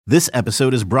This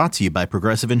episode is brought to you by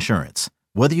Progressive Insurance.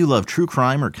 Whether you love true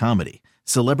crime or comedy,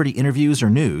 celebrity interviews or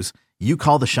news, you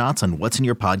call the shots on what's in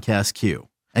your podcast queue.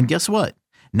 And guess what?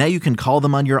 Now you can call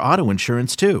them on your auto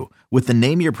insurance too with the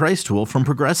Name Your Price tool from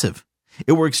Progressive.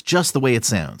 It works just the way it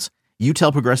sounds. You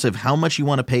tell Progressive how much you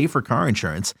want to pay for car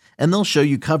insurance, and they'll show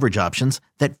you coverage options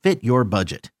that fit your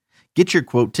budget. Get your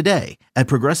quote today at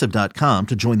Progressive.com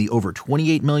to join the over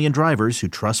 28 million drivers who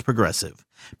trust Progressive.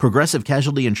 Progressive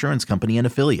Casualty Insurance Company and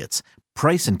Affiliates.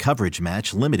 Price and coverage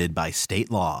match limited by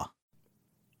state law.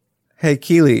 Hey,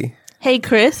 Keely. Hey,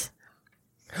 Chris.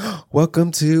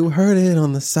 Welcome to Heard It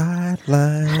on the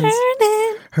Sidelines.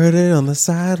 Heard it on the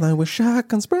sideline with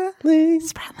Shotgun Spratling.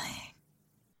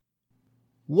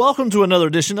 Welcome to another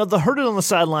edition of the Heard It on the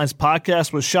Sidelines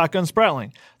podcast with Shotgun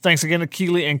Spratling. Thanks again to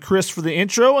Keely and Chris for the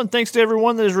intro, and thanks to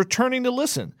everyone that is returning to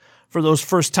listen. For those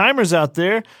first-timers out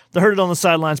there, the Heard It on the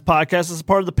Sidelines podcast is a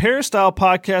part of the Peristyle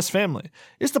podcast family.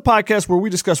 It's the podcast where we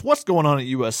discuss what's going on at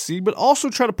USC, but also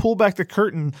try to pull back the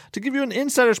curtain to give you an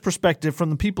insider's perspective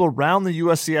from the people around the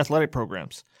USC athletic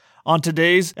programs. On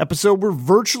today's episode, we're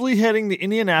virtually heading to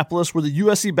Indianapolis, where the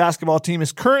USC basketball team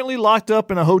is currently locked up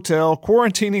in a hotel,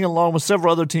 quarantining along with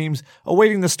several other teams,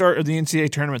 awaiting the start of the NCAA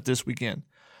tournament this weekend.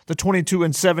 The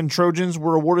 22-7 Trojans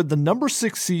were awarded the number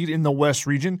 6 seed in the West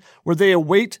region, where they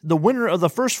await the winner of the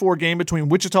first 4 game between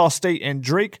Wichita State and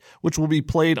Drake, which will be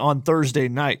played on Thursday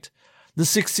night. The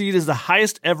 6th seed is the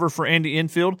highest ever for Andy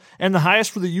Enfield and the highest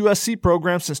for the USC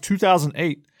program since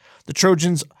 2008. The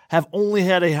Trojans have only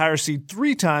had a higher seed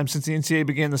 3 times since the NCAA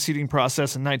began the seeding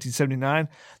process in 1979.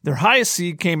 Their highest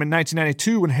seed came in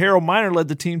 1992 when Harold Miner led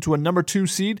the team to a number 2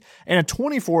 seed and a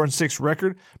 24-6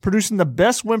 record, producing the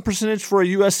best win percentage for a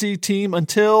USC team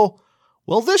until,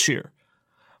 well, this year.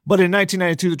 But in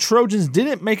 1992, the Trojans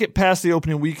didn't make it past the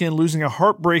opening weekend, losing a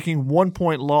heartbreaking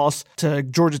 1-point loss to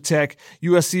Georgia Tech.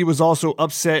 USC was also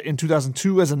upset in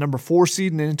 2002 as a number 4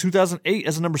 seed and in 2008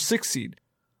 as a number 6 seed.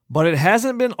 But it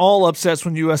hasn't been all upsets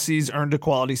when USC's earned a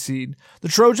quality seed. The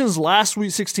Trojans' last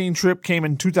Sweet 16 trip came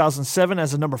in 2007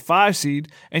 as a number 5 seed,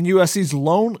 and USC's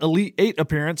lone Elite 8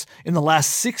 appearance in the last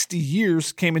 60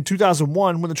 years came in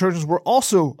 2001 when the Trojans were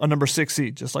also a number 6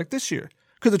 seed, just like this year.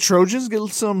 Could the Trojans get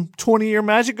some 20-year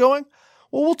magic going?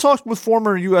 Well, we'll talk with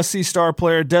former USC star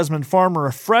player Desmond Farmer,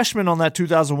 a freshman on that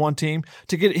 2001 team,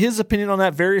 to get his opinion on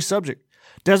that very subject.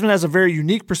 Desmond has a very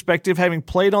unique perspective, having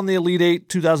played on the Elite 8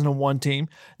 2001 team,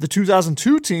 the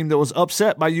 2002 team that was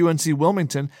upset by UNC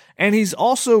Wilmington, and he's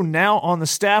also now on the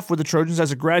staff with the Trojans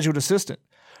as a graduate assistant.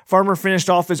 Farmer finished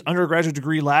off his undergraduate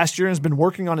degree last year and has been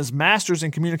working on his master's in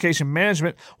communication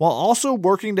management while also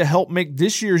working to help make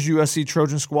this year's USC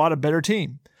Trojan squad a better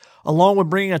team. Along with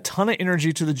bringing a ton of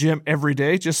energy to the gym every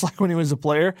day, just like when he was a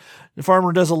player, the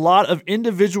Farmer does a lot of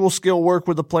individual skill work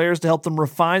with the players to help them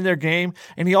refine their game,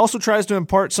 and he also tries to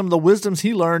impart some of the wisdoms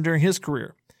he learned during his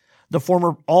career. The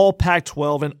former All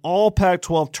Pac-12 and All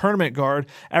Pac-12 tournament guard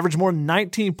averaged more than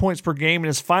 19 points per game in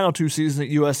his final 2 seasons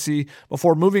at USC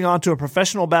before moving on to a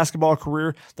professional basketball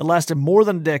career that lasted more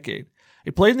than a decade. He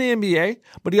played in the NBA,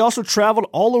 but he also traveled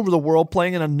all over the world,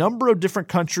 playing in a number of different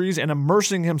countries and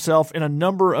immersing himself in a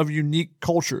number of unique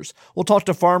cultures. We'll talk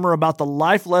to Farmer about the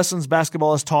life lessons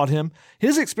basketball has taught him,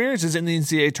 his experiences in the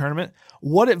NCAA tournament,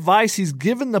 what advice he's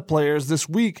given the players this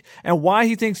week, and why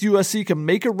he thinks USC can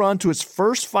make a run to its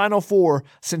first Final Four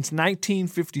since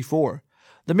 1954.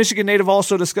 The Michigan native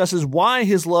also discusses why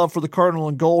his love for the Cardinal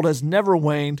and Gold has never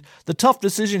waned, the tough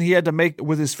decision he had to make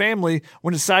with his family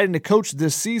when deciding to coach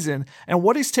this season, and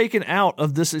what he's taken out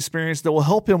of this experience that will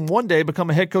help him one day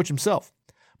become a head coach himself.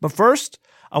 But first,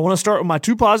 I want to start with my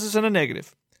 2 positives and a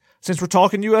negative. Since we're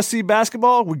talking USC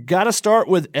basketball, we got to start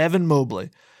with Evan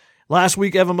Mobley. Last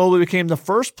week, Evan Mobley became the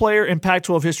first player in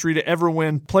Pac-12 history to ever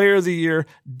win Player of the Year,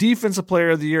 Defensive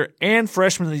Player of the Year, and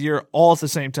Freshman of the Year all at the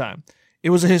same time. It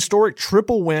was a historic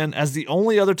triple win, as the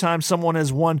only other time someone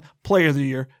has won Player of the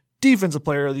Year, Defensive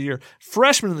Player of the Year,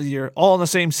 Freshman of the Year, all in the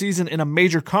same season in a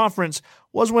major conference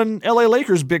was when LA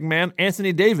Lakers big man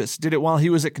Anthony Davis did it while he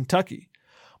was at Kentucky.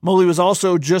 Mobley was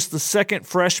also just the second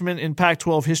freshman in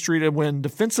Pac-12 history to win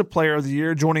Defensive Player of the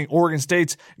Year, joining Oregon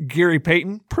State's Gary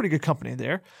Payton. Pretty good company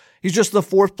there. He's just the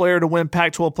 4th player to win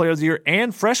Pac-12 Player of the Year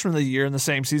and Freshman of the Year in the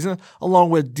same season, along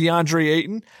with DeAndre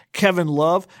Ayton, Kevin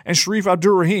Love, and Sharif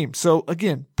Abdur-Rahim. So,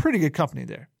 again, pretty good company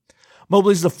there.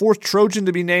 Mobley's the 4th Trojan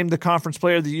to be named the Conference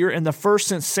Player of the Year and the first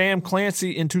since Sam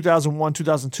Clancy in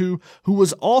 2001-2002, who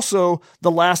was also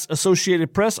the last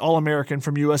Associated Press All-American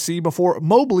from USC before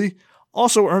Mobley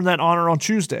also earned that honor on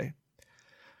Tuesday.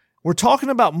 We're talking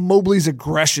about Mobley's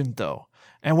aggression, though.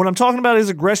 And what I'm talking about is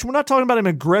aggression. We're not talking about him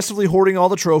aggressively hoarding all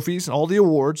the trophies and all the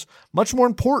awards. Much more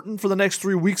important for the next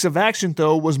 3 weeks of action,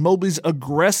 though, was Mobley's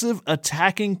aggressive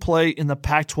attacking play in the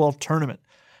Pac-12 tournament.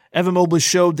 Evan Mobley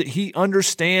showed that he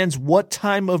understands what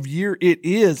time of year it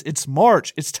is. It's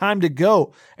March. It's time to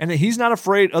go. And that he's not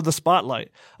afraid of the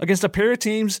spotlight. Against a pair of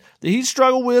teams that he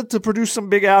struggled with to produce some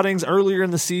big outings earlier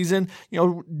in the season,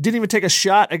 didn't even take a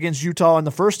shot against Utah in the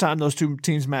first time those two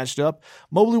teams matched up.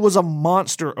 Mobley was a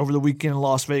monster over the weekend in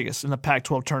Las Vegas in the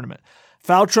Pac-12 tournament.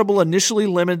 Foul trouble initially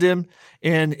limited him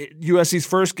in USC's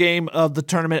first game of the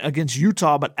tournament against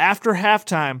Utah, but after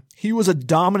halftime, he was a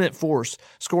dominant force,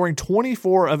 scoring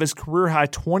 24 of his career-high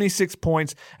 26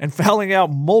 points and fouling out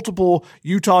multiple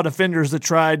Utah defenders that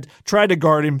tried to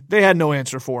guard him. They had no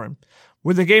answer for him.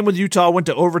 When the game with Utah went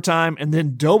to overtime and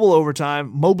then double overtime,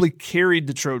 Mobley carried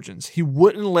the Trojans. He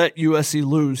wouldn't let USC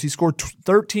lose. He scored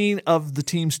 13 of the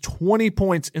team's 20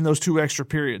 points in those 2 extra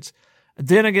periods.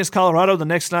 Then against Colorado the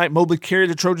next night, Mobley carried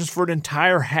the Trojans for an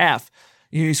entire half.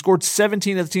 He scored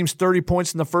 17 of the team's 30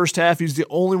 points in the first half. He was the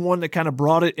only one that kind of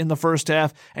brought it in the first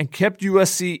half and kept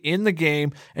USC in the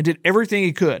game and did everything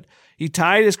he could. He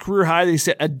tied his career high that he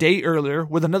set a day earlier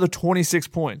with another 26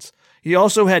 points. He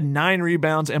also had 9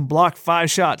 rebounds and blocked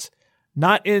 5 shots.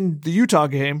 Not in the Utah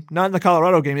game, not in the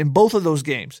Colorado game, in both of those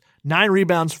games. 9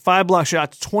 rebounds, 5 block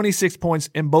shots, 26 points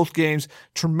in both games.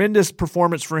 Tremendous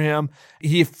performance for him.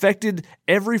 He affected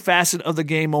every facet of the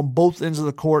game on both ends of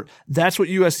the court. That's what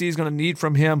USC is going to need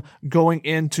from him going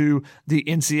into the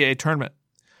NCAA tournament.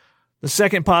 The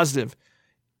second positive,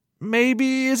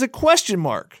 maybe is a question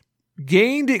mark.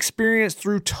 Gained experience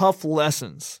through tough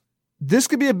lessons. This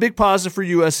could be a big positive for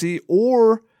USC,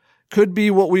 or could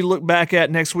be what we look back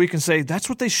at next week and say, that's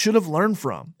what they should have learned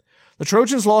from. The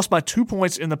Trojans lost by 2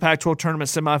 points in the Pac-12 tournament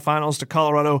semifinals to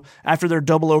Colorado after their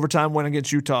double overtime win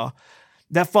against Utah.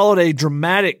 That followed a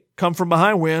dramatic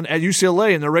come-from-behind win at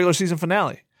UCLA in their regular season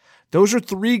finale. Those are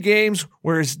 3 games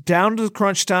where it's down to the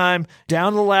crunch time,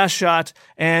 down to the last shot,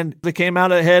 and they came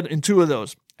out ahead in 2 of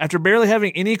those. After barely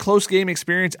having any close game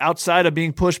experience outside of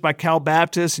being pushed by Cal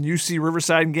Baptist and UC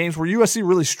Riverside in games where USC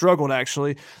really struggled,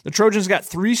 actually, the Trojans got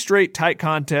 3 straight tight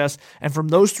contests, and from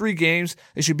those 3 games,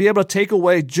 they should be able to take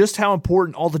away just how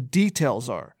important all the details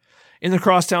are. In the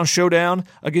crosstown showdown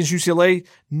against UCLA,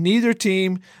 neither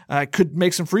team could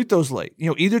make some free throws late.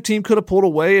 Either team could have pulled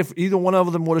away if either one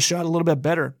of them would have shot a little bit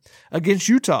better. Against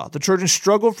Utah, the Trojans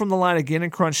struggled from the line again in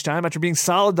crunch time after being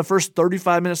solid the first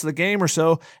 35 minutes of the game or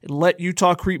so. It let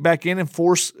Utah creep back in and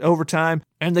force overtime.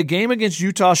 And the game against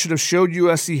Utah should have showed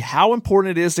USC how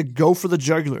important it is to go for the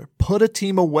jugular. Put a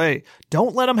team away.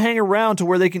 Don't let them hang around to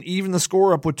where they can even the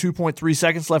score up with 2.3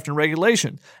 seconds left in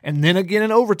regulation. And then again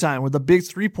in overtime with a big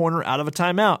 3-pointer out of a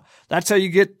timeout. That's how you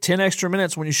get 10 extra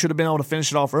minutes when you should have been able to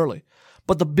finish it off early.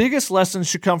 But the biggest lessons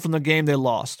should come from the game they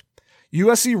lost.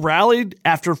 USC rallied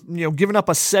after giving up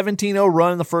a 17-0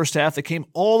 run in the first half. They came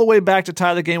all the way back to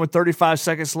tie the game with 35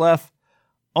 seconds left,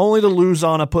 only to lose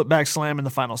on a putback slam in the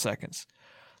final seconds.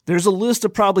 There's a list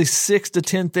of probably 6 to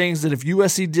 10 things that if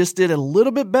USC just did a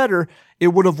little bit better, it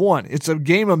would have won. It's a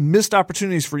game of missed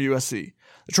opportunities for USC.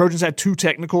 The Trojans had 2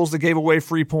 technicals that gave away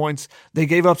free points. They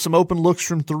gave up some open looks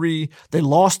from 3. They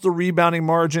lost the rebounding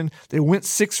margin. They went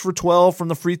 6 for 12 from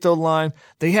the free throw line.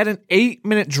 They had an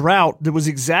 8-minute drought that was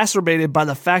exacerbated by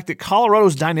the fact that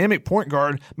Colorado's dynamic point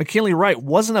guard, McKinley Wright,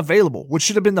 wasn't available, which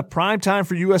should have been the prime time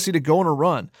for USC to go on a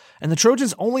run. And the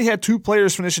Trojans only had 2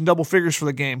 players finish in double figures for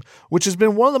the game, which has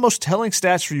been one of the most telling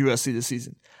stats for USC this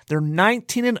season. They're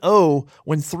 19-0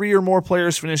 when 3 or more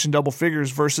players finish in double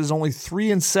figures versus only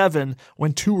 3-7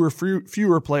 when 2 or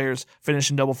fewer players finish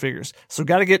in double figures. So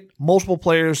got to get multiple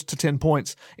players to 10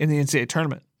 points in the NCAA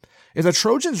tournament. If the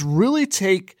Trojans really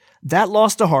take that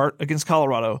loss to heart against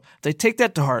Colorado, they take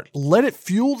that to heart, let it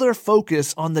fuel their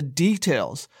focus on the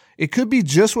details. It could be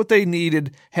just what they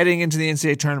needed heading into the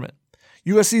NCAA tournament.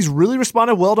 USC's really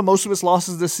responded well to most of its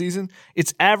losses this season.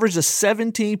 It's averaged a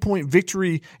 17-point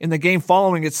victory in the game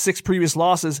following its 6 previous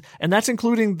losses, and that's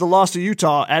including the loss to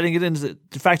Utah,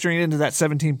 factoring it into that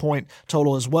 17-point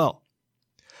total as well.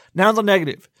 Now the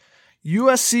negative.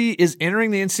 USC is entering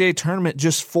the NCAA tournament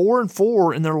just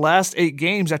 4-4 in their last 8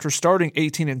 games after starting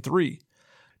 18-3.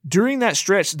 During that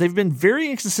stretch, they've been very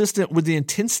inconsistent with the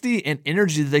intensity and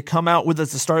energy that they come out with at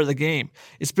the start of the game.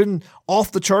 It's been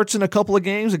off the charts in a couple of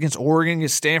games against Oregon,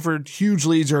 against Stanford, huge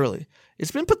leads early.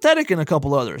 it's been pathetic in a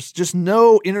couple others. Just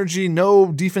no energy,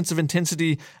 no defensive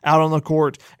intensity out on the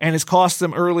court, and it's cost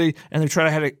them early, and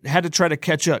they had to try to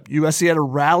catch up. USC had a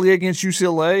rally against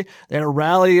UCLA. They had a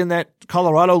rally in that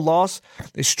Colorado loss.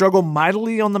 They struggled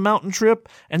mightily on the mountain trip,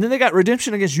 and then they got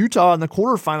redemption against Utah in the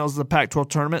quarterfinals of the Pac-12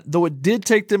 tournament, though it did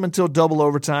take them until double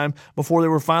overtime before they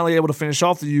were finally able to finish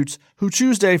off the Utes, who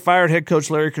Tuesday fired head coach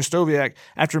Larry Krystkowiak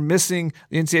after missing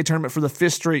the NCAA tournament for the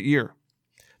 5th straight year.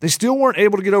 They still weren't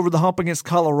able to get over the hump against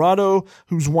Colorado,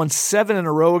 who's won 7 in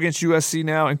a row against USC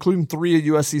now, including 3 of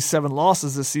USC's 7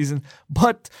 losses this season.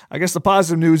 But I guess the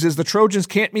positive news is the Trojans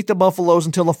can't meet the Buffaloes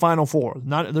until the Final Four.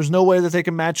 There's no way that they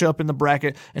can match up in the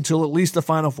bracket until at least the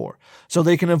Final Four. So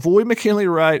they can avoid McKinley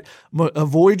Wright,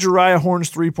 avoid Jariah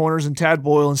Horn's three-pointers and Tad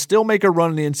Boyle, and still make a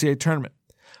run in the NCAA tournament.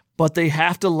 But they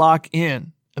have to lock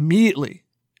in immediately.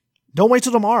 Don't wait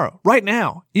till tomorrow, right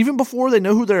now, even before they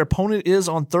know who their opponent is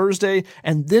on Thursday,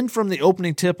 and then from the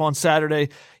opening tip on Saturday.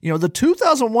 The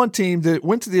 2001 team that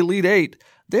went to the Elite Eight,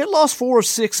 they had lost 4 of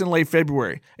 6 in late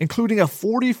February, including a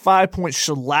 45-point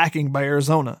shellacking by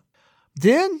Arizona.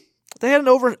 Then they had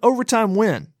an overtime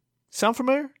win. Sound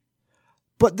familiar?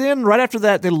 But then right after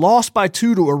that, they lost by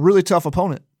 2 to a really tough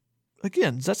opponent.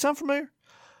 Again, does that sound familiar?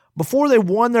 Before they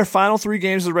won their final 3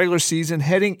 games of the regular season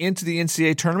heading into the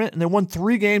NCAA tournament, and they won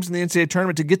 3 games in the NCAA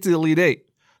tournament to get to the Elite Eight.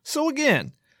 So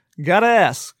again, gotta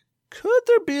ask, could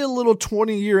there be a little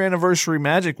 20-year anniversary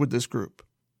magic with this group?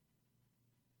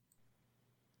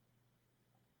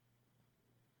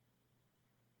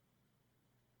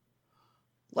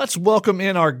 Let's welcome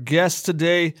in our guest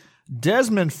today,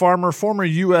 Desmond Farmer, former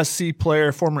USC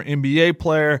player, former NBA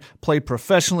player, played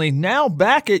professionally, now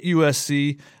back at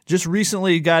USC. Just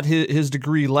recently got his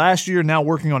degree last year, now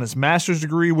working on his master's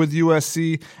degree with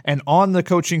USC and on the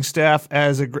coaching staff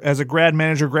as a grad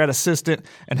manager, grad assistant,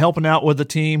 and helping out with the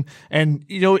team. And,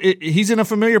 he's in a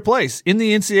familiar place in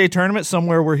the NCAA tournament,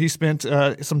 somewhere where he spent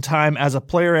some time as a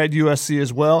player at USC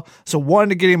as well. So wanted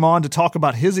to get him on to talk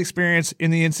about his experience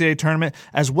in the NCAA tournament,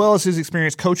 as well as his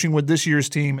experience coaching with this year's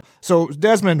team. So,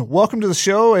 Desmond, welcome to the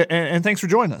show, and thanks for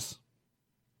joining us.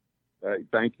 Hey,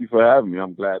 thank you for having me.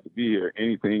 I'm glad to be here.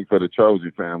 Anything for the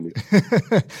Trojan family.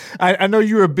 I know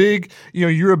you're a big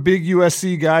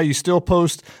USC guy. You still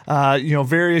post,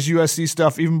 various USC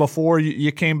stuff even before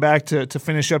you came back to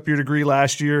finish up your degree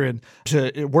last year and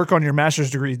to work on your master's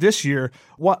degree this year.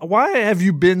 Why have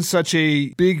you been such a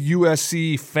big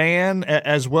USC fan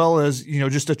as well as,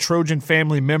 just a Trojan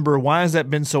family member? Why has that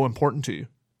been so important to you?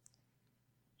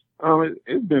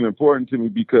 It's been important to me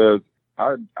because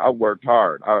I worked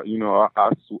hard. I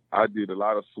did a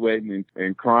lot of sweating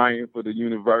and crying for the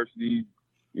university,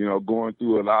 going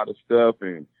through a lot of stuff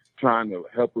and trying to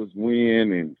help us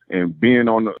win and being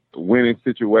on the winning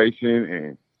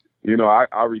situation. And,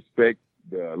 I respect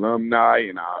the alumni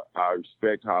and I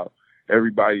respect how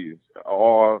everybody is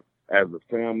all as a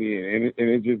family. And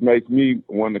it just makes me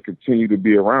want to continue to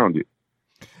be around it.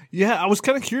 Yeah, I was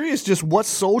kind of curious just what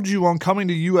sold you on coming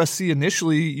to USC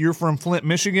initially. You're from Flint,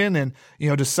 Michigan, and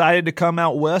decided to come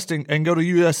out west and go to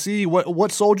USC.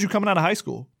 What sold you coming out of high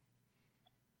school?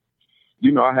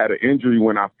 I had an injury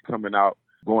when I was coming out,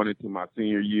 going into my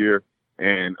senior year,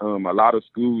 and a lot of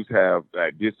schools have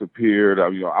disappeared. I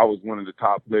was one of the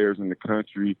top players in the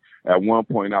country. At one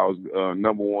point, I was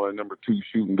number 1, number 2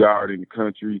 shooting guard in the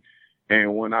country.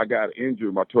 And when I got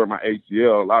injured, I tore my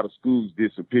ACL, a lot of schools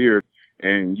disappeared.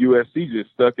 And USC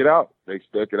just stuck it out. They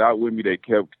stuck it out with me. They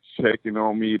kept checking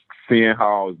on me, seeing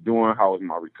how I was doing, how was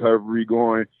my recovery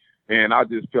going. And I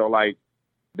just felt like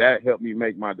that helped me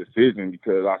make my decision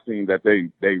because I seen that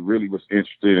they really was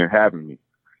interested in having me.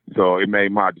 So it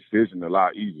made my decision a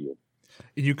lot easier.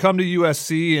 You come to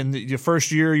USC, and your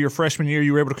first year, your freshman year,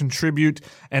 you were able to contribute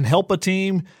and help a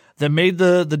team that made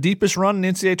the deepest run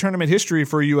in NCAA tournament history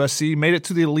for USC, made it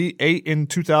to the Elite Eight in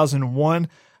 2001.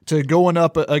 To going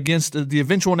up against the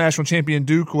eventual national champion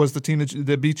Duke was the team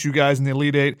that beat you guys in the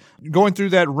Elite Eight. Going through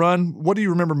that run, what do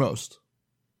you remember most?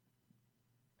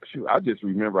 Shoot, I just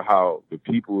remember how the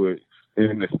people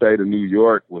in the state of New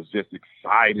York was just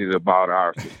excited about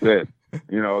our success.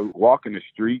 Walking the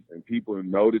street and people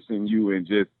noticing you and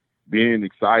just being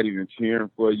excited and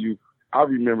cheering for you. I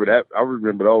remember that. I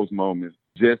remember those moments.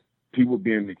 Just people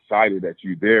being excited that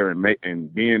you're there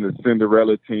and being the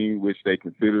Cinderella team, which they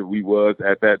considered we was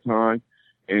at that time,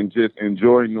 and just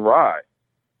enjoying the ride.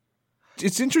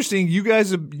 It's interesting.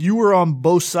 You were on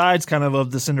both sides kind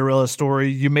of the Cinderella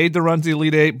story. You made the run to the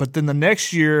Elite Eight, but then the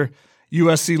next year,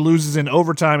 USC loses in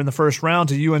overtime in the first round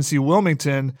to UNC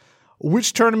Wilmington.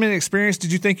 Which tournament experience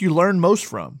did you think you learned most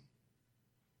from?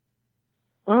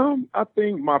 I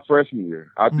think my freshman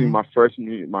year. My freshman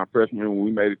year when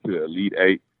we made it to the Elite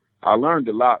Eight. I learned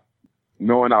a lot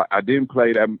knowing I didn't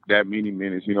play that many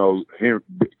minutes.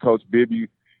 Coach Bibby,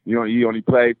 he only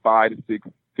played 5 to 6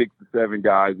 to 7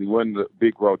 guys. He wasn't a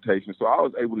big rotation. So I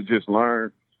was able to just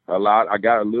learn a lot. I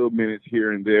got a little minutes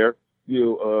here and there.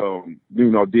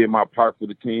 Did my part for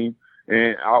the team.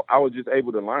 And I was just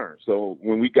able to learn. So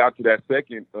when we got to that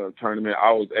second tournament,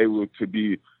 I was able to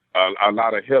be a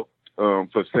lot of help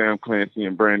for Sam Clancy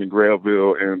and Brandon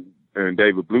Greville and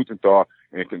David Blumenthal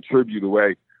and contribute the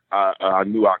way I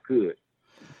knew I could.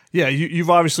 Yeah, you've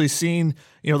obviously seen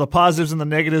the positives and the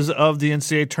negatives of the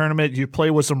NCAA tournament. You play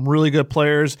with some really good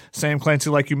players. Sam Clancy,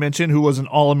 like you mentioned, who was an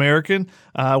All-American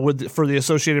for the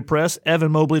Associated Press.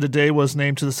 Evan Mobley today was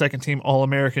named to the second-team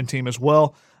All-American team as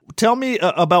well. Tell me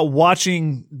about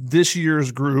watching this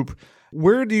year's group.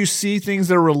 Where do you see things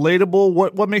that are relatable?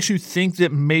 What makes you think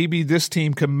that maybe this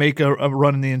team could make a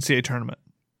run in the NCAA tournament?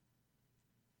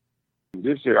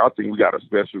 This year, I think we got a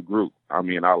special group. I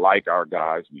mean, I like our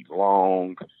guys. We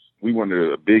long. We one of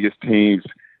the biggest teams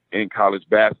in college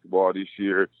basketball this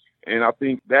year. And I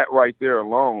think that right there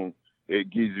alone, it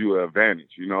gives you an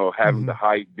advantage, having the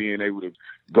height, being able to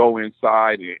go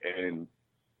inside and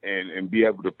be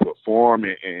able to perform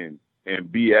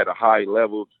and be at a high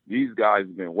level. These guys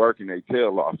have been working their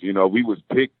tail off. We was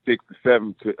picked 6 to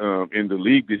 7 in the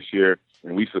league this year,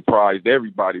 and we surprised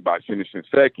everybody by finishing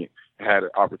second. Had an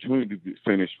opportunity to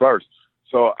finish first.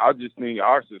 So I just think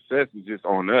our success is just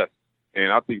on us.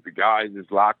 And I think the guys is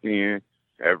locked in.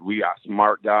 We got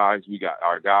smart guys.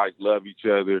 Our guys love each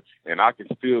other. And I can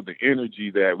feel the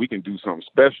energy that we can do something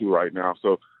special right now.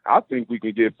 So I think we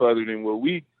can get further than what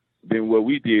we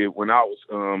did when I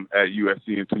was at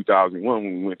USC in 2001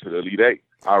 when we went to the Elite Eight.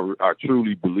 I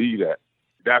truly believe that.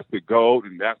 That's the goal,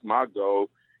 and that's my goal,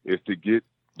 is to get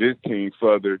this team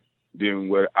further than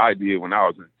what I did when I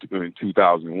was in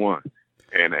 2001.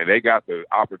 And they got the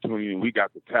opportunity, and we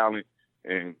got the talent.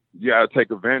 And you got to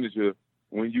take advantage of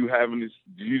when you having this.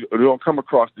 You don't come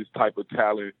across this type of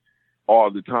talent all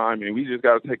the time, and we just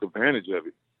got to take advantage of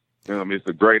it. It's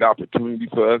a great opportunity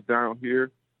for us down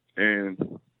here,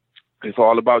 and it's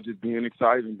all about just being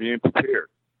excited and being prepared.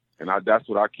 And that's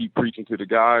what I keep preaching to the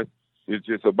guys. It's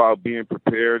just about being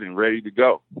prepared and ready to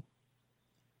go.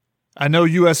 I know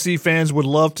USC fans would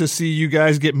love to see you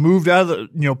guys get moved out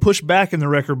of pushed back in the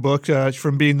record book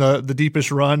from being the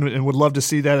deepest run, and would love to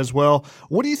see that as well.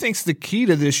 What do you think's the key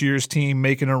to this year's team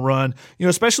making a run?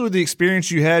 Especially with the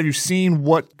experience you have, you've seen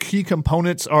what key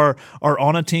components are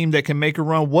on a team that can make a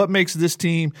run. What makes this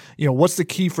team, what's the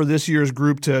key for this year's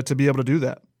group to be able to do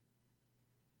that?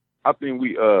 I think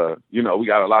we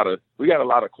got a lot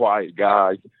of quiet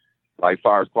guys. Like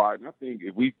far as quiet, and I think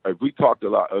if we talked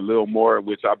a little more,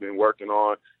 which I've been working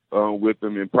on with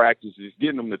them in practice, is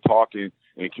getting them to talking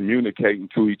and communicating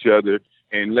to each other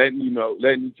and letting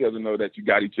each other know that you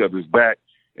got each other's back.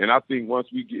 And I think once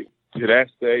we get to that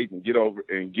stage and get over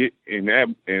and get in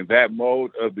that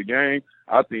mode of the game,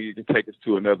 I think it can take us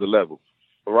to another level.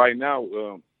 But right now,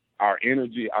 our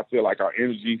energy, I feel like our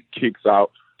energy kicks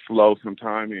out slow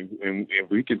sometime, and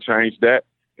if we can change that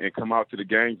and come out to the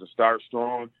games and start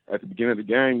strong at the beginning of the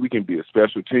game, we can be a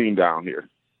special team down here.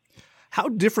 How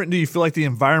different do you feel like the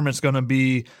environment's going to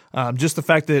be? Just the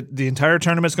fact that the entire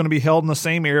tournament's going to be held in the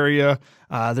same area.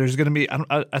 There's going to be,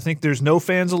 I think there's no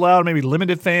fans allowed, maybe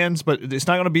limited fans, but it's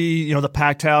not going to be, the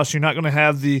packed house. You're not going to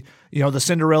have the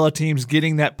Cinderella teams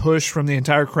getting that push from the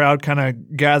entire crowd kind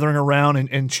of gathering around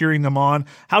and cheering them on.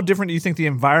 How different do you think the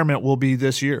environment will be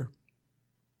this year?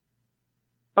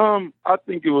 I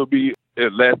think it will be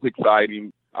less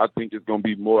exciting. I think it's going to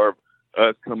be more of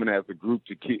us coming as a group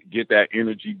to get that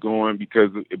energy going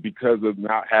because of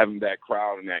not having that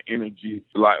crowd and that energy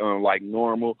like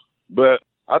normal. But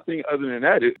I think other than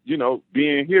that,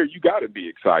 being here, you got to be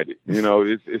excited.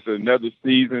 It's another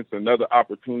season, it's another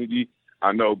opportunity.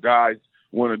 I know guys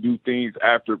want to do things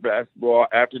after basketball,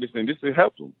 after this, and this will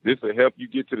help them. This will help you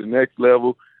get to the next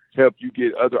level, help you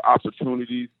get other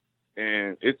opportunities,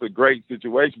 and it's a great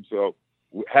situation. So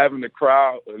having the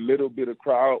crowd, a little bit of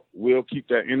crowd, will keep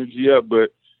that energy up,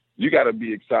 but you got to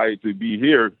be excited to be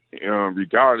here,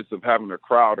 regardless of having a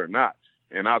crowd or not.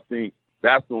 And I think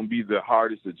that's going to be the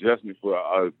hardest adjustment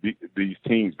for these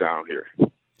teams down here.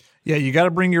 Yeah, you got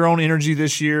to bring your own energy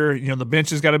this year. The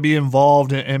bench has got to be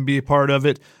involved and be a part of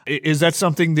it. Is that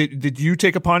something that you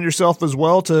take upon yourself as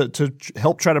well to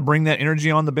help try to bring that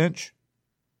energy on the bench?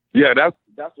 Yeah, that's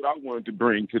what I wanted to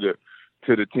bring to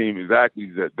the team, exactly,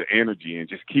 the energy and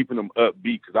just keeping them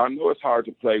upbeat, because I know it's hard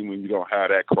to play when you don't have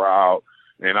that crowd,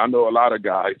 and I know a lot of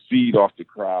guys feed off the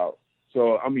crowd.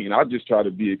 So, I just try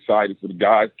to be excited for the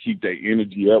guys, keep their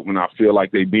energy up. When I feel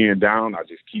like they being down, I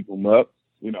just keep them up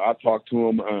I talk to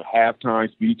them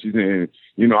halftime speeches, and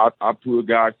I pull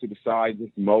guys to the side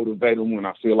just to motivate them when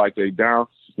I feel like they're down.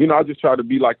 I just try to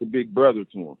be like a big brother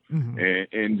to them,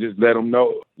 and just let them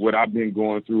know what I've been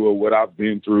going through or what I've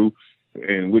been through,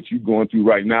 and what you're going through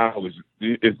right now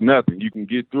it's nothing. You can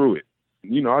get through it.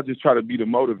 I just try to be the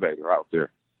motivator out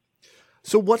there.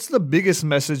 So what's the biggest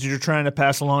message you're trying to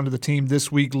pass along to the team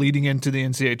this week leading into the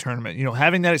NCAA tournament?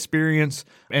 Having that experience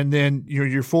and then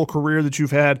your full career that you've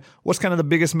had, what's kind of the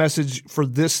biggest message for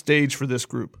this stage for this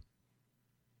group?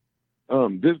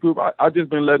 This group, I just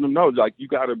been letting them know, like, you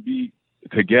got to be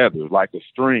together like a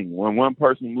string. When one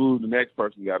person moves, the next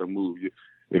person got to move.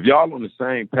 If y'all on the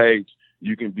same page,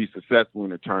 you can be successful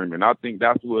in the tournament. I think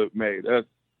that's what made us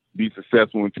be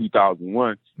successful in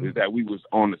 2001 is that we was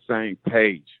on the same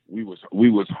page. We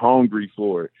was hungry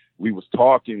for it. We was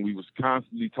talking. We was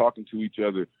constantly talking to each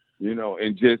other,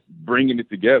 and just bringing it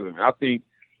together. And I think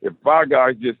if our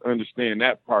guys just understand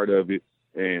that part of it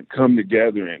and come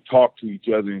together and talk to each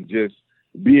other and just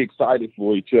be excited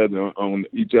for each other on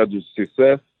each other's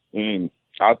success, and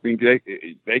I think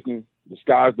they can. The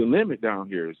sky's the limit down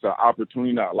here. It's an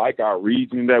opportunity. I like our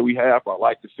region that we have. I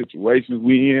like the situations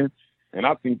we in. And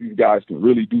I think these guys can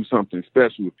really do something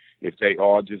special if they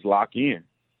all just lock in.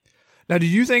 Now, do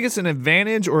you think it's an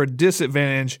advantage or a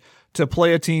disadvantage to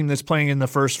play a team that's playing in the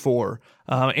first four?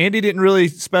 Andy didn't really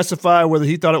specify whether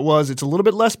he thought it was. It's a little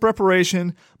bit less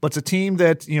preparation, but it's a team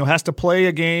that has to play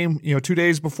a game 2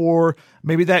 days before.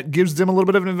 Maybe that gives them a little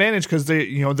bit of an advantage because they're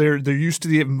used to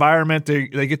the environment. They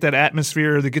get that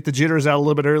atmosphere. They get the jitters out a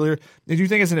little bit earlier. Do you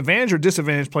think it's an advantage or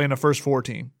disadvantage playing a first four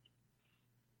team?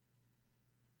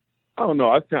 I don't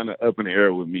know. It's kind of up in the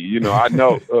air with me. I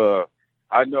know,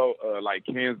 like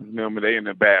Kansas, they in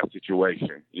a bad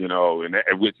situation,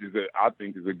 and which is I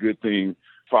think is a good thing as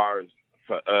far as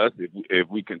for us. If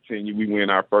we continue, we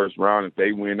win our first round. If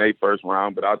they win their first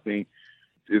round, but I think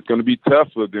it's going to be tough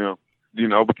for them,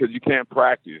 because you can't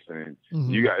practice and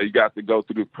you got to go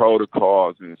through the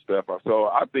protocols and stuff. So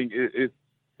I think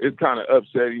it's kind of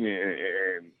upsetting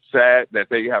and sad that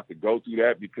they have to go through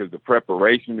that because the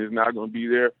preparation is not going to be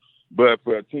there. But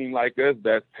for a team like us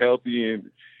that's healthy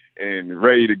and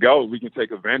ready to go, we can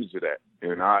take advantage of that.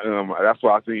 And that's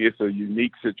why I think it's a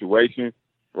unique situation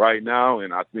right now.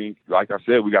 And I think, like I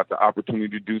said, we got the opportunity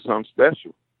to do something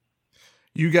special.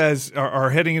 You guys are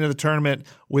heading into the tournament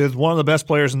with one of the best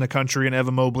players in the country in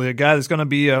Evan Mobley, a guy that's going to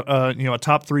be a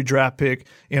top 3 draft pick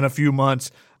in a few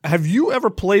months. Have you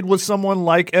ever played with someone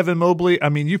like Evan Mobley? I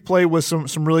mean, you've played with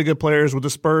some really good players with the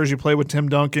Spurs. You play with Tim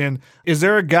Duncan. Is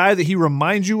there a guy that he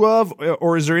reminds you of,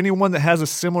 or is there anyone that has a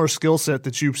similar skill set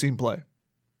that you've seen play?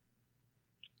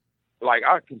 Like,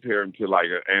 I compare him to like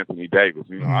Anthony Davis.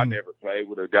 I never played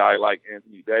with a guy like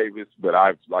Anthony Davis, but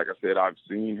I've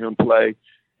seen him play,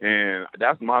 and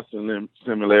that's my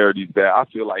similarities. That I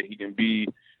feel like he can be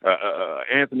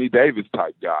Anthony Davis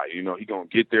type guy. He's going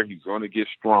to get there. He's going to get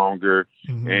stronger.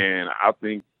 And I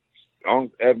think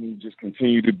Evan just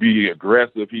continue to be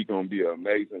aggressive. He's going to be an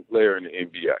amazing player in the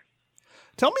NBA.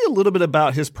 Tell me a little bit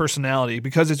about his personality,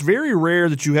 because it's very rare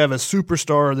that you have a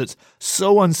superstar that's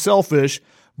so unselfish.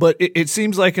 But it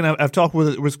seems like, and I've talked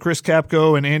with Chris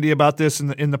Capco and Andy about this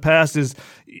in the past, is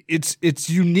it's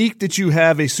unique that you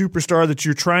have a superstar that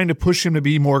you're trying to push him to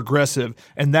be more aggressive,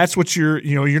 and that's what you're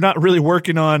not really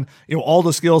working on all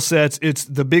the skill sets. It's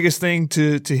the biggest thing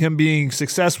to him being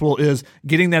successful is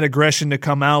getting that aggression to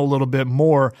come out a little bit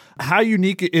more. How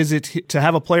unique is it to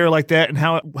have a player like that, and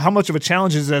how much of a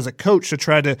challenge is it as a coach to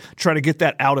try to get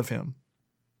that out of him?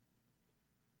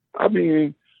 I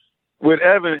mean, with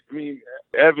Evan,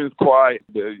 Evan's quiet,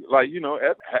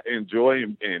 enjoy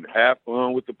and have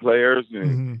fun with the players.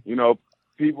 And,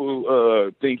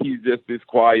 people think he's just this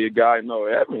quiet guy. No,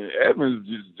 Evan's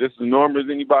just as normal as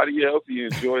anybody else. He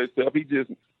enjoys himself. He's a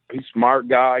smart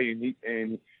guy,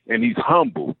 and he's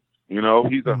humble.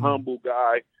 He's a humble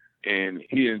guy, and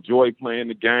he enjoys playing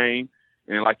the game.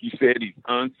 And like you said, he's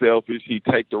unselfish. He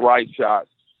takes the right shots.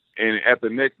 And at the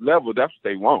next level, that's what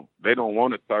they want. They don't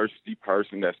want a thirsty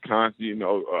person that's constantly,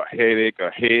 a headache,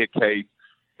 a head case.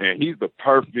 And he's the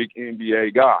perfect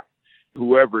NBA guy.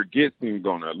 Whoever gets him is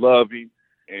going to love him,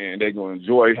 and they're going to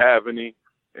enjoy having him.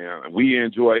 And we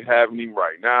enjoy having him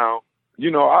right now.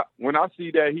 When I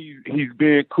see that he's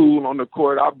being cool on the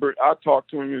court, I talk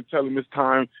to him and tell him it's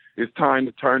time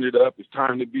to turn it up. It's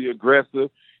time to be aggressive.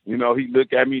 He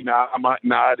look at me, I might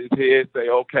nod his head, say,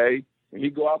 okay, and he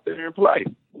go out there and play.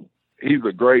 He's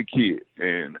a great kid,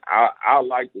 and I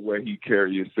like the way he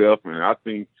carries himself, and I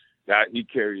think that he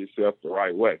carries himself the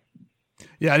right way.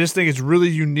 Yeah, I just think it's really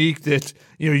unique that,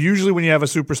 usually when you have a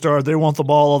superstar, they want the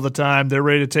ball all the time. They're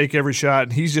ready to take every shot,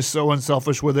 and he's just so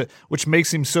unselfish with it, which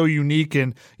makes him so unique.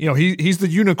 And, he's the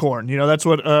unicorn. That's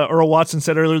what Earl Watson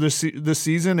said earlier this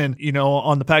season. And,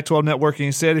 on the Pac-12 network,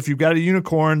 he said, if you've got a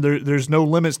unicorn, there's no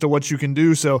limits to what you can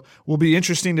do. So will be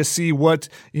interesting to see what,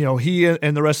 he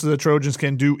and the rest of the Trojans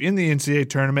can do in the NCAA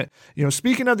tournament.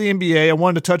 Speaking of the NBA, I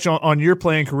wanted to touch on your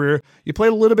playing career. You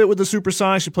played a little bit with the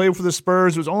Supersonics. You played for the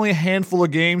Spurs. It was only a handful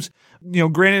of games.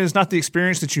 Granted, it's not the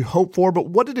experience that you hope for, but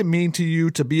what did it mean to you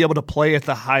to be able to play at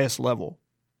the highest level?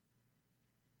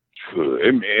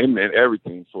 It meant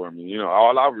everything for me.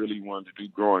 All I really wanted to do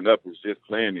growing up was just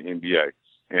playing the NBA.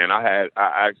 And I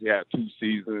actually had 2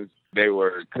 seasons. They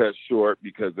were cut short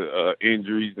because of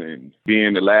injuries and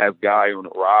being the last guy on the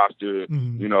roster,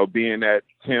 being that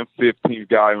 10th, 15th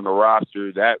guy on the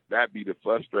roster, that'd be the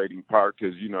frustrating part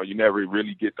because, you never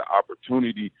really get the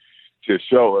opportunity to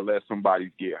show unless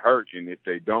somebody get hurt. And if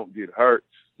they don't get hurt,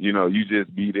 you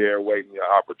just be there waiting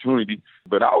your opportunity.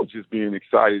 But I was just being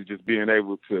excited, just being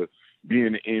able to be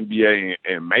in the NBA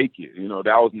and make it.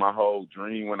 That was my whole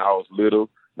dream when I was little.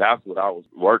 That's what I was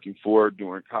working for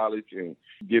during college and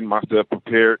getting myself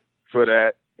prepared for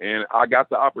that. And I got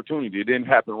the opportunity. It didn't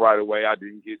happen right away. I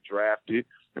didn't get drafted,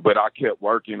 but I kept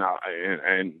working,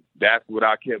 and that's what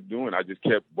I kept doing. I just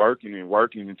kept working and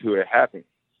working until it happened.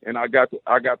 And I got the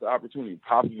opportunity.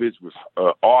 Popovich was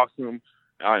awesome.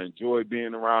 I enjoyed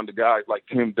being around the guys like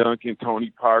Tim Duncan,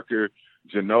 Tony Parker,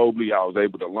 Ginobili. I was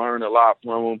able to learn a lot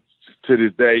from them. To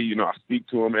this day, I speak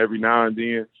to them every now and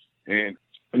then. And,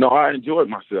 I enjoyed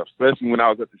myself, especially when I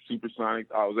was at the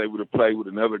Supersonics. I was able to play with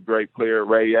another great player,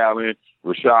 Ray Allen,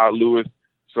 Rashard Lewis.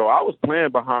 So I was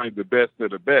playing behind the best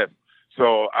of the best.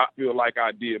 So I feel like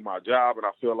I did my job, and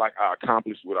I feel like I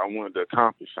accomplished what I wanted to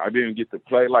accomplish. I didn't get to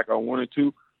play like I wanted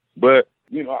to, but,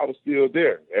 I was still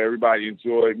there. Everybody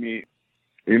enjoyed me.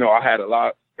 I had a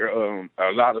lot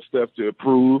of stuff to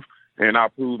prove, and I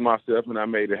proved myself, and I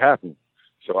made it happen.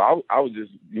 So I was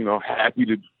just, happy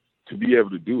to be able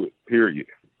to do it, period.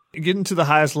 Getting to the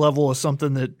highest level is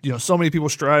something that, so many people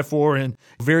strive for and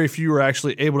very few are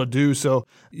actually able to do. So,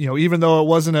 even though it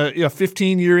wasn't a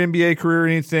 15-year NBA career or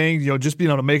anything, just being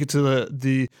able to make it to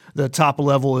the top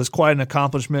level is quite an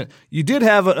accomplishment. You did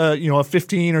have a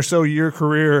 15 or so year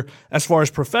career as far as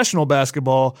professional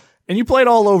basketball. And you played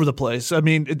all over the place. I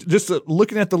mean, just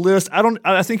looking at the list,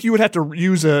 I think you would have to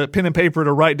use a pen and paper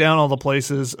to write down all the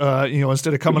places,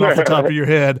 instead of coming off the top of your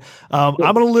head. I'm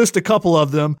going to list a couple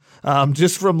of them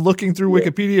just from looking through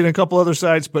Wikipedia and a couple other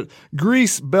sites. But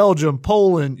Greece, Belgium,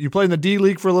 Poland, you played in the D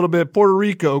League for a little bit, Puerto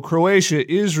Rico,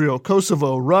 Croatia, Israel,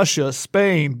 Kosovo, Russia,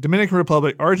 Spain, Dominican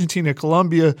Republic, Argentina,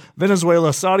 Colombia,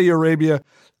 Venezuela, Saudi Arabia,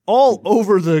 all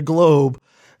over the globe.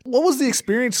 What was the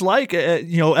experience like,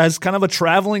 as kind of a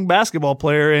traveling basketball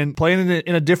player and playing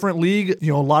in a different league,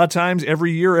 a lot of times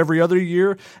every year, every other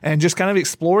year, and just kind of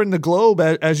exploring the globe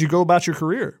as you go about your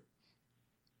career?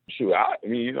 Sure.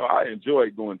 I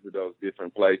enjoyed going to those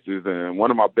different places, and one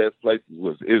of my best places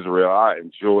was Israel. I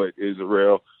enjoyed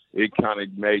Israel. It kind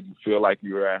of made you feel like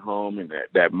you were at home, and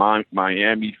that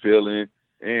Miami feeling,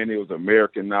 and it was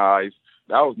Americanized.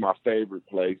 That was my favorite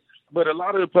place. But a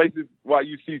lot of the places, while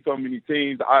you see so many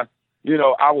teams, I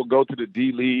would go to the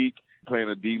D League, playing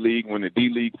the D League. When the D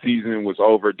League season was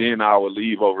over, then I would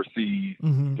leave overseas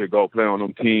to go play on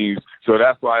them teams. So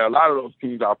that's why a lot of those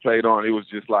teams I played on, it was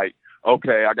just like,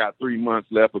 okay, I got 3 months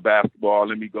left of basketball.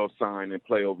 Let me go sign and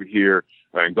play over here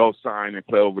and go sign and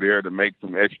play over there to make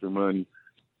some extra money.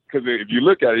 Because if you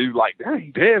look at it, it's like,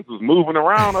 dang, Dez was moving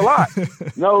around a lot.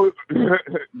 No,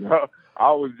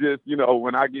 I was just,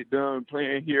 when I get done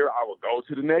playing here, I would go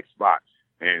to the next spot.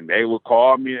 And they would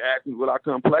call me and ask me would I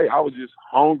come play. I was just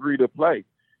hungry to play.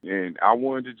 And I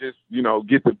wanted to just,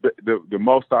 get the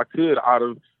most I could out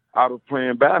of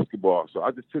playing basketball. So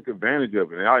I just took advantage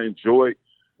of it. And I enjoyed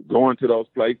going to those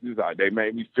places. They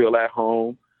made me feel at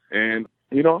home. And,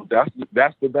 that's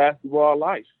the basketball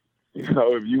life.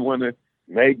 If you want to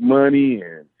make money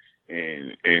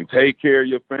and take care of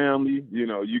your family,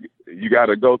 you got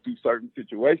to go through certain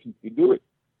situations to do it.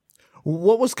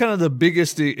 What was kind of the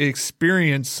biggest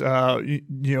experience,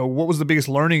 what was the biggest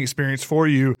learning experience for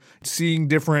you, seeing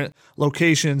different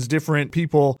locations, different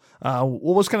people?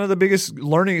 What was kind of the biggest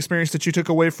learning experience that you took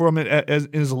away from it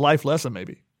as a life lesson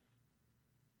maybe?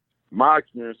 My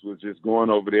experience was just going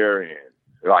over there and,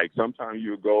 like, sometimes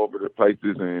you would go over to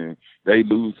places and they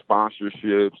lose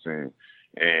sponsorships and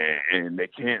they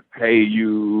can't pay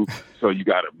you, so you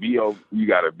gotta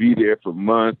be there for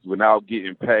months without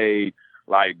getting paid.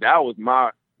 Like, that was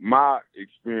my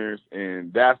experience,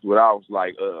 and that's what I was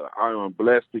like. I am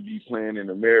blessed to be playing in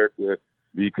America,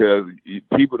 because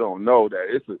people don't know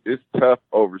that it's tough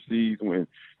overseas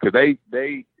because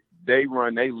they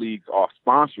run their leagues off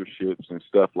sponsorships and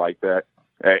stuff like that.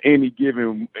 At any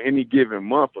given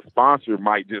month, a sponsor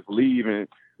might just leave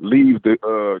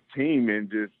the team,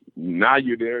 and just now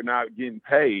you're there not getting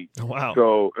paid. Wow.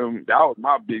 So that was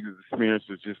my biggest experience.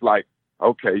 Was just like,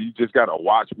 okay, you just got to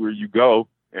watch where you go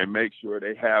and make sure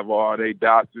they have all their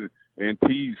dots and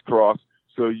T's crossed,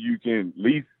 so you can at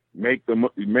least make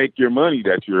your money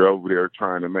that you're over there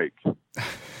trying to make.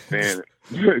 And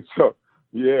so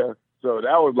that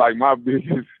was like my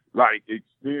biggest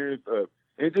experience of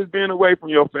it, just being away from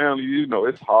your family.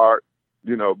 It's hard,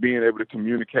 being able to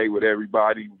communicate with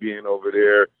everybody, being over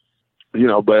there,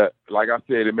 but like I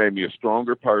said, it made me a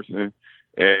stronger person,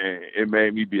 and it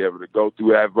made me be able to go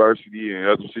through adversity and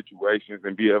other situations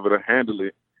and be able to handle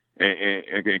it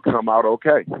and come out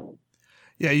okay.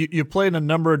 Yeah, you played in a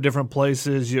number of different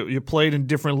places. You played in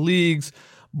different leagues,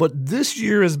 but this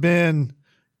year has been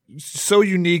so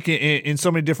unique in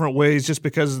so many different ways just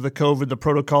because of the COVID, the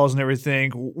protocols and everything.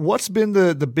 What's been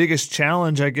the biggest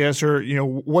challenge, I guess, or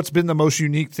what's been the most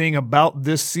unique thing about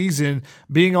this season,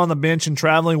 being on the bench and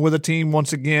traveling with a team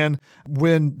once again,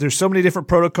 when there's so many different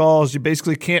protocols, you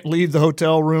basically can't leave the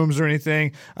hotel rooms or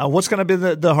anything. What's going to be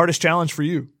the hardest challenge for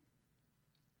you?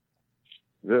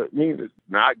 It's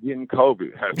not getting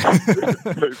COVID.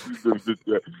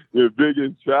 The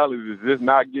biggest challenge is just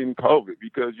not getting COVID,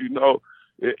 because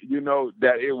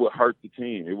that it will hurt the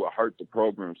team. It will hurt the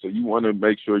program. So you want to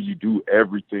make sure you do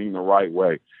everything the right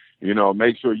way.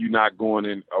 Make sure you're not going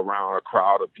in around a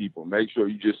crowd of people. Make sure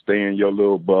you just stay in your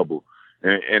little bubble.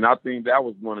 And I think that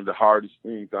was one of the hardest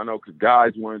things. I know, because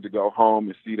guys wanted to go home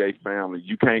and see their family.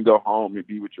 You can't go home and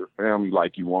be with your family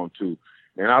like you want to.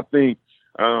 And I think,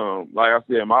 like I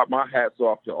said, my hat's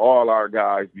off to all our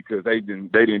guys, because they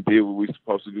didn't do what we were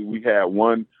supposed to do. We had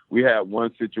one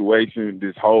situation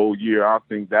this whole year. I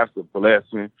think that's a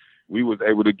blessing. We was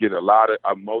able to get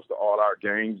most of all our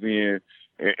games in,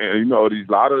 and a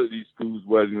lot of these schools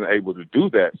wasn't able to do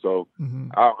that. So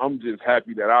I'm just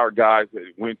happy that our guys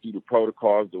went through the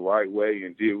protocols the right way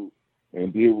and did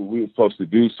what we were supposed to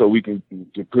do, so we can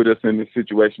to put us in the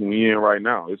situation we're in right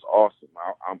now. It's awesome.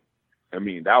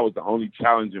 That was the only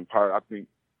challenging part, I think,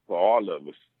 for all of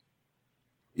us.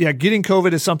 Yeah, getting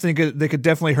COVID is something that could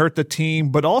definitely hurt the team,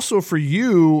 but also for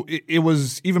you, it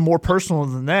was even more personal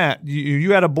than that.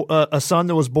 You had a son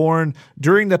that was born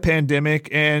during the pandemic,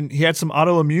 and he had some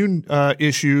autoimmune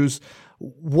issues.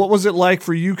 What was it like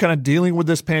for you, kind of dealing with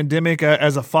this pandemic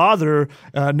as a father,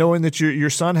 knowing that your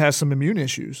son has some immune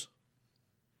issues?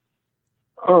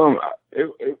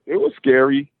 It was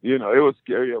scary. It was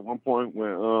scary at one point when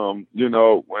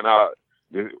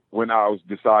I was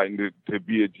deciding to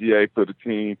be a GA for the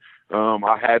team.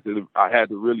 I had to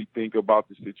really think about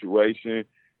the situation,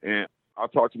 and I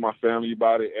talked to my family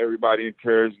about it. Everybody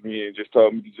encouraged me and just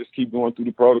told me to just keep going through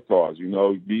the protocols.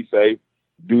 Be safe,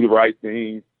 do the right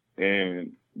thing,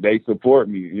 and they support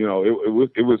me.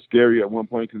 It was scary at one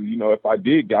point, because if I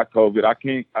did got COVID,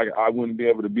 I wouldn't be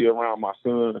able to be around my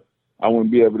son. I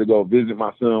wouldn't be able to go visit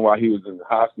my son while he was in the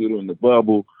hospital in the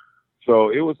bubble.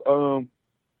 So it was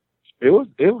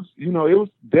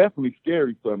definitely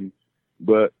scary for me.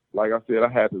 But like I said, I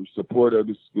had the support of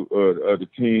the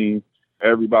team.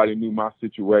 Everybody knew my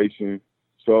situation,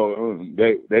 so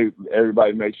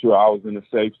everybody made sure I was in a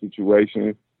safe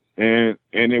situation, and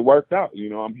it worked out.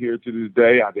 I'm here to this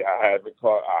day. I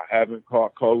haven't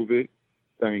caught COVID,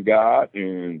 thank God,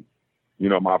 and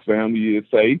my family is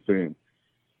safe, and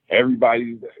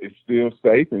everybody is still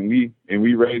safe, and we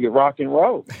ready to rock and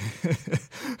roll.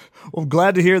 Well, I'm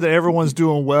glad to hear that everyone's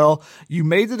doing well. You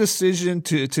made the decision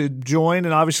to join,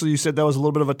 and obviously you said that was a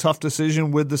little bit of a tough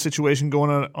decision with the situation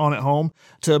going on at home,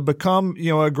 to become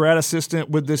a grad assistant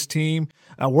with this team,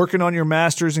 working on your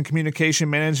master's in communication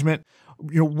management.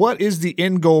 What is the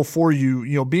end goal for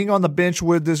you? Being on the bench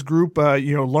with this group,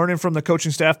 learning from the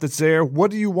coaching staff that's there. What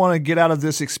do you want to get out of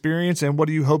this experience, and what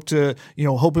do you hope it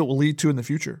will lead to in the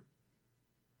future?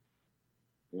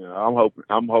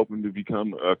 I'm hoping to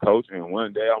become a coach, and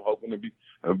one day I'm hoping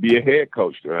to be a head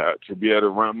coach, to be able to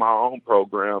run my own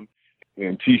program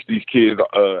and teach these kids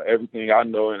everything I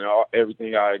know and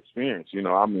everything I experience.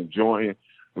 I'm enjoying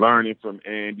learning from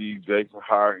Andy, Jason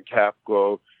Hart, and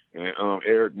Capco, and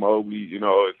Eric Mobley.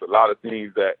 It's a lot of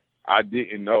things that I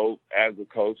didn't know as a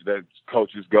coach that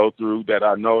coaches go through that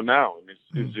I know now. And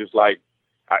it's just like,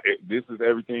 this is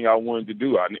everything I wanted to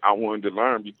do. I wanted to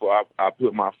learn before I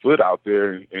put my foot out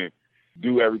there and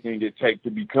do everything it takes to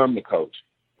become the coach.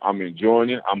 I'm enjoying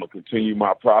it. I'm going to continue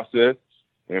my process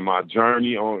and my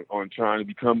journey on trying to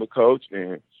become a coach.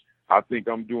 And I think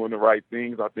I'm doing the right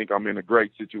things. I think I'm in a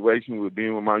great situation with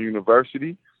being with my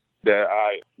university that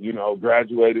I,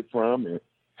 graduated from and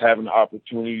having the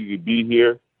opportunity to be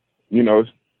here.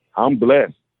 I'm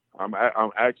blessed. I'm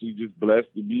actually just blessed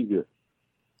to be here.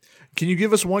 Can you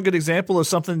give us one good example of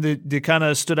something that kind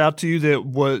of stood out to you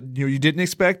that you didn't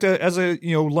expect as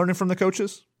learning from the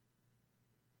coaches?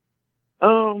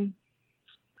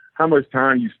 How much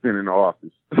time you spend in the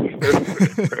office?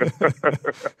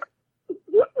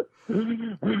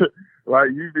 Like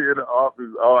you be in the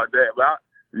office all day.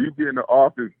 You be in the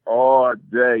office all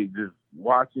day just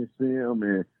watching film,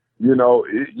 and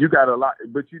you got a lot,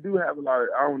 but you do have a lot of,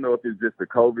 I don't know if it's just a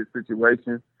COVID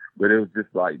situation, but it was just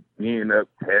like being up,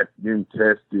 getting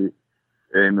tested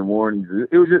in the mornings.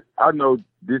 It was just, I know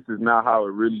this is not how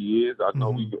it really is. I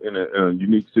know we're in a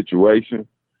unique situation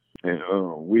and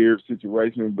weird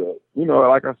situation, but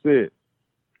like I said,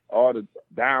 all the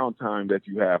downtime that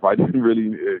you have, I didn't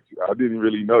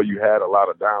really know you had a lot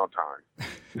of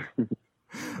downtime.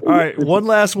 All right, one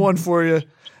last one for you.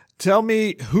 Tell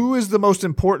me, who is the most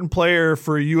important player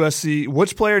for USC?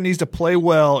 Which player needs to play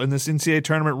well in this NCAA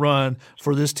tournament run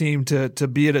for this team to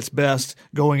be at its best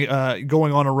going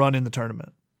on a run in the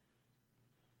tournament?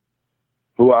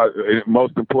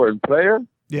 Most important player?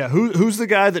 Yeah, who's the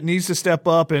guy that needs to step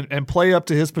up and play up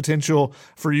to his potential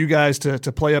for you guys to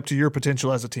play up to your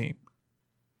potential as a team?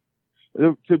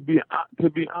 To be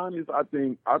honest, I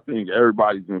think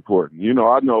everybody's important.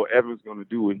 I know Evan's going to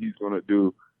do what he's going to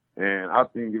do. And I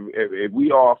think if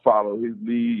we all follow his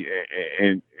lead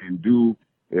and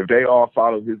if they all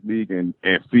follow his lead and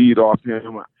feed off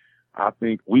him, I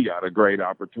think we got a great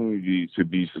opportunity to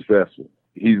be successful.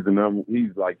 He's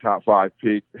like top 5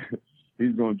 pick.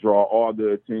 He's going to draw all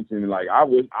the attention. Like I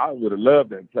would have loved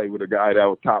to play with a guy that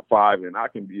was top 5, and I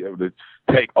can be able to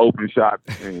take open shots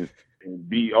and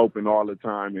be open all the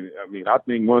time. And I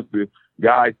think once the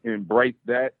guys embrace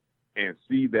that and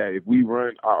see that if we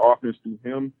run our offense through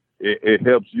him, it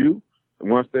helps you.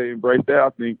 And once they embrace that, I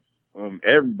think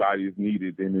everybody is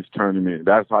needed in this tournament.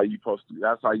 That's how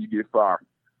you get far.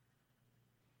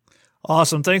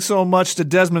 Awesome. Thanks so much to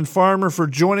Desmond Farmer for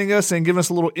joining us and giving us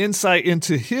a little insight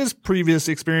into his previous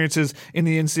experiences in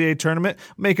the NCAA tournament,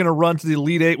 making a run to the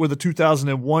Elite Eight with the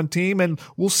 2001 team. And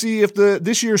we'll see if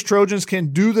this year's Trojans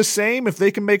can do the same, if they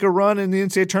can make a run in the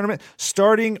NCAA tournament.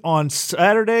 Starting on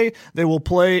Saturday, they will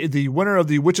play the winner of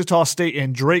the Wichita State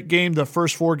and Drake game, the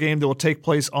first 4 game that will take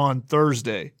place on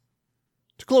Thursday.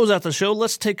 To close out the show,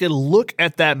 let's take a look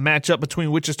at that matchup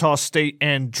between Wichita State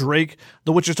and Drake.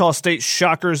 The Wichita State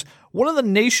Shockers, one of the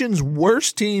nation's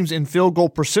worst teams in field goal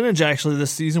percentage actually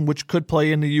this season, which could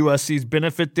play into USC's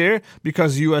benefit there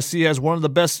because USC has one of the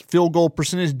best field goal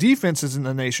percentage defenses in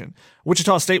the nation.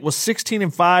 Wichita State was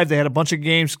 16-5. They had a bunch of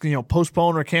games,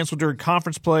 postponed or canceled during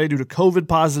conference play due to COVID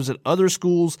positives at other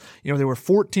schools. They were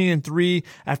 14-3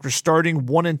 after starting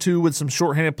 1-2 with some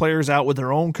shorthanded players out with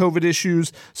their own COVID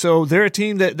issues. So they're a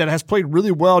team that has played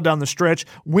really well down the stretch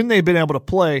when they've been able to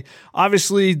play.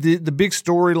 Obviously, the big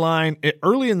storyline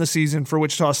early in the season for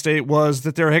Wichita State was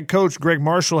that their head coach, Greg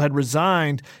Marshall, had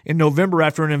resigned in November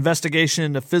after an investigation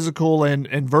into physical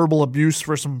and verbal abuse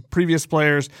for some previous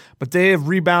players. But they have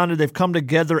rebounded. They've come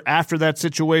together after that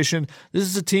situation. This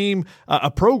is a team,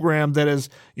 a program that has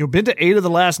been to 8 of the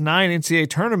last 9 NCAA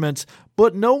tournaments,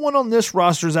 but no one on this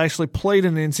roster has actually played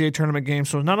in an NCAA tournament game,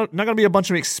 so not going to be a bunch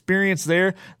of experience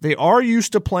there. They are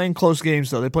used to playing close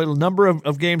games, though. They played a number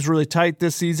of games really tight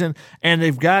this season, and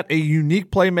they've got a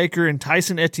unique playmaker in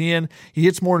Tyson Etienne. He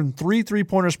hits more than 3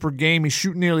 3-pointers per game. He's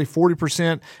shooting nearly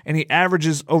 40%, and he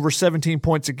averages over 17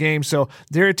 points a game, so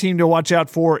they're a team to watch out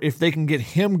for if they can get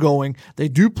him going. They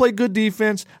do play good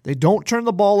defense. They don't turn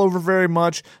the ball over very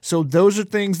much, so those are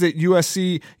things that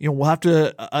USC will have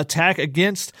to attack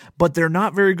against, but they're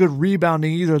not very good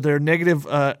rebounding either. They're negative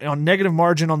on negative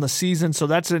margin on the season, so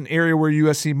that's an area where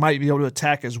USC might be able to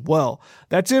attack as well.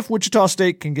 That's if Wichita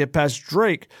State can get past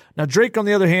Drake. Now, Drake, on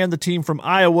the other hand, the team from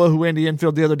Iowa, who Andy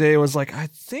Enfield the other day was like, I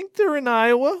think they're in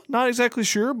Iowa. Not exactly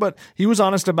sure, but he was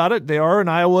honest about it. They are in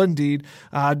Iowa indeed.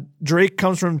 Drake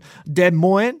comes from Des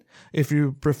Moines, if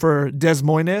you prefer Des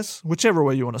Moines, whichever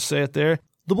way you want to say it there.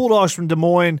 The Bulldogs from Des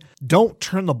Moines don't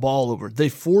turn the ball over. They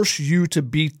force you to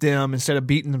beat them instead of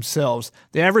beating themselves.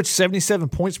 They average 77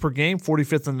 points per game,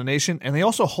 45th in the nation, and they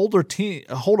also hold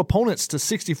opponents to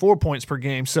 64 points per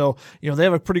game. So, they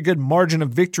have a pretty good margin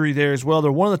of victory there as well.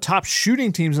 They're one of the top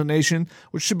shooting teams in the nation,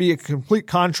 which should be a complete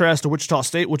contrast to Wichita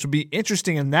State, which would be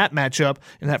interesting in that matchup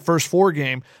in that first 4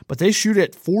 game. But they shoot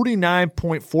at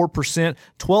 49.4%,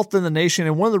 12th in the nation.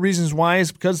 And one of the reasons why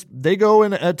is because they go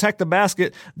and attack the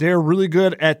basket. They're really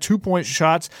good at 2-point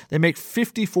shots. They make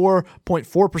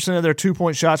 54.4% of their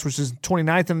 2-point shots, which is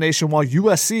 29th in the nation, while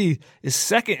USC is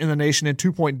second in the nation in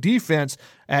 2-point defense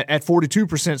at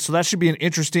 42%. So that should be an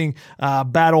interesting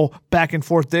battle back and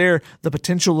forth there. The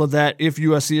potential of that if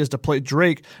USC is to play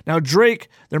Drake. Now, Drake,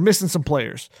 they're missing some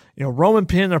players. Roman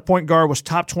Penn, their point guard, was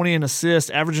top 20 in assists,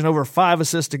 averaging over 5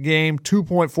 assists a game,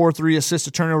 2.43 assist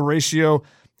to turnover ratio,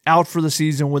 out for the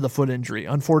season with a foot injury.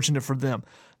 Unfortunate for them.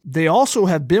 They also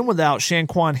have been without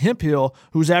Shanquan Hemphill,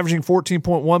 who's averaging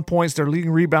 14.1 points, their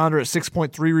leading rebounder at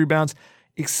 6.3 rebounds.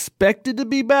 Expected to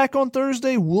be back on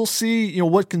Thursday. We'll see,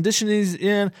 what condition he's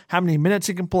in, how many minutes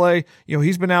he can play.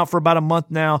 He's been out for about a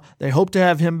month now. They hope to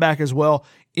have him back as well.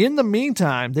 In the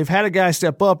meantime, they've had a guy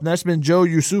step up, and that's been Joe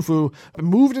Yusufu.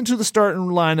 Moved into the starting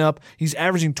lineup. He's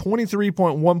averaging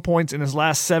 23.1 points in his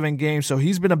last 7 games, so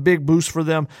he's been a big boost for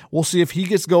them. We'll see if he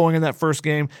gets going in that first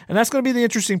game, and that's going to be the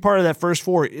interesting part of that first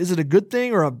 4. Is it a good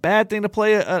thing or a bad thing to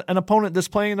play an opponent that's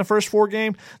playing in the first 4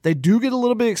 game? They do get a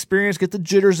little bit of experience, get the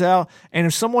jitters out, and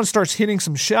if someone starts hitting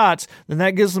some shots, then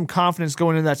that gives them confidence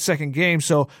going into that second game.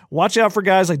 So watch out for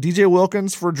guys like DJ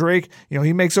Wilkins for Drake.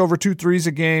 He makes over 2 threes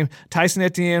a game. Tyson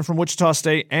Etienne from Wichita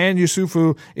State and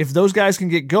Yusufu, if those guys can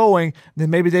get going,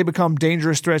 then maybe they become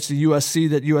dangerous threats to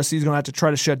USC that USC is going to have to try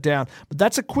to shut down. But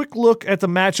that's a quick look at the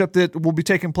matchup that will be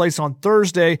taking place on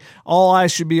Thursday. All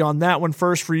eyes should be on that one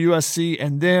first for USC,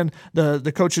 and then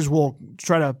the coaches will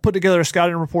try to put together a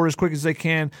scouting report as quick as they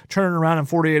can, turn it around in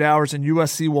 48 hours, and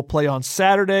USC will play on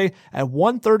Saturday at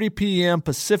 1:30 p.m.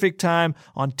 Pacific time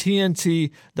on TNT.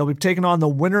 They'll be taking on the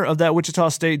winner of that Wichita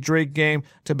State-Drake game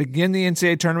to begin the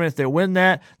NCAA tournament. If they win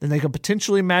that, then they could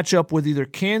potentially match up with either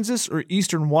Kansas or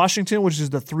Eastern Washington, which is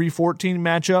the 3-14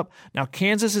 matchup. Now,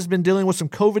 Kansas has been dealing with some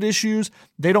COVID issues.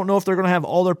 They don't know if they're going to have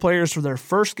all their players for their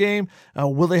first game.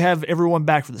 Will they have everyone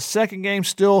back for the second game?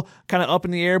 Still kind of up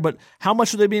in the air, but how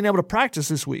much are they being able to practice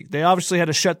this week? They obviously had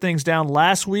to shut things down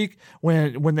last week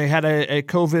when they had a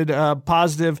COVID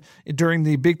positive during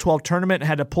the Big 12 tournament and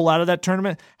had to pull out of that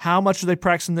tournament. How much are they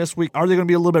practicing this week? Are they going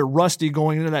to be a little bit rusty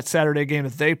going into that Saturday game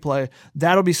if they play?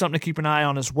 That'll be something to keep an eye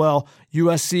on as well.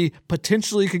 USC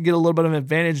potentially could get a little bit of an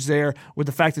advantage there with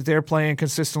the fact that they're playing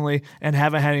consistently and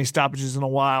haven't had any stoppages in a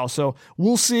while. So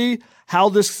we'll see how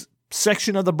this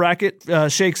section of the bracket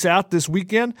shakes out this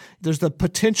weekend. There's the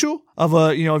potential of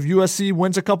if USC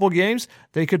wins a couple games,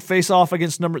 they could face off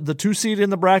against the 2 seed in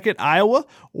the bracket, Iowa,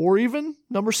 or even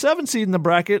number 7 seed in the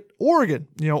bracket, Oregon.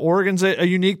 Oregon's a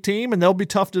unique team, and they'll be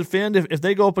tough to defend if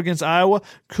they go up against Iowa.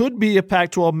 Could be a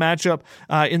Pac-12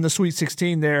 matchup in the Sweet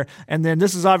 16 there. And then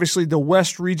this is obviously the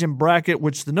West region bracket,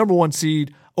 which the number 1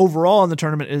 seed overall in the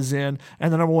tournament is in,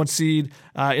 and the number 1 seed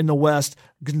in the West,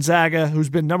 Gonzaga, who's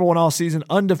been number 1 all season,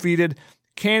 undefeated.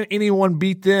 Can anyone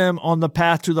beat them on the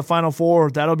path to the Final Four?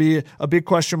 That'll be a big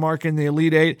question mark in the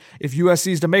Elite Eight. If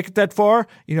USC is to make it that far,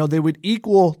 they would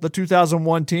equal the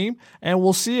 2001 team, and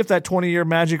we'll see if that 20-year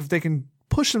magic, if they can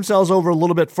push themselves over a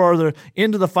little bit further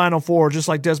into the Final Four, just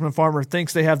like Desmond Farmer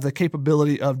thinks they have the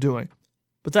capability of doing.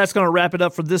 But that's going to wrap it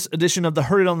up for this edition of the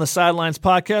Heard It on the Sidelines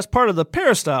podcast, part of the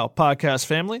Peristyle podcast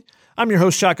family. I'm your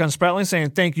host, Shotgun Spratling,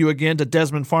 saying thank you again to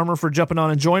Desmond Farmer for jumping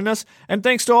on and joining us, and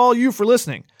thanks to all you for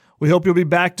listening. We hope you'll be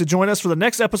back to join us for the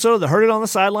next episode of the Heard It on the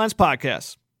Sidelines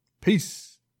podcast. Peace.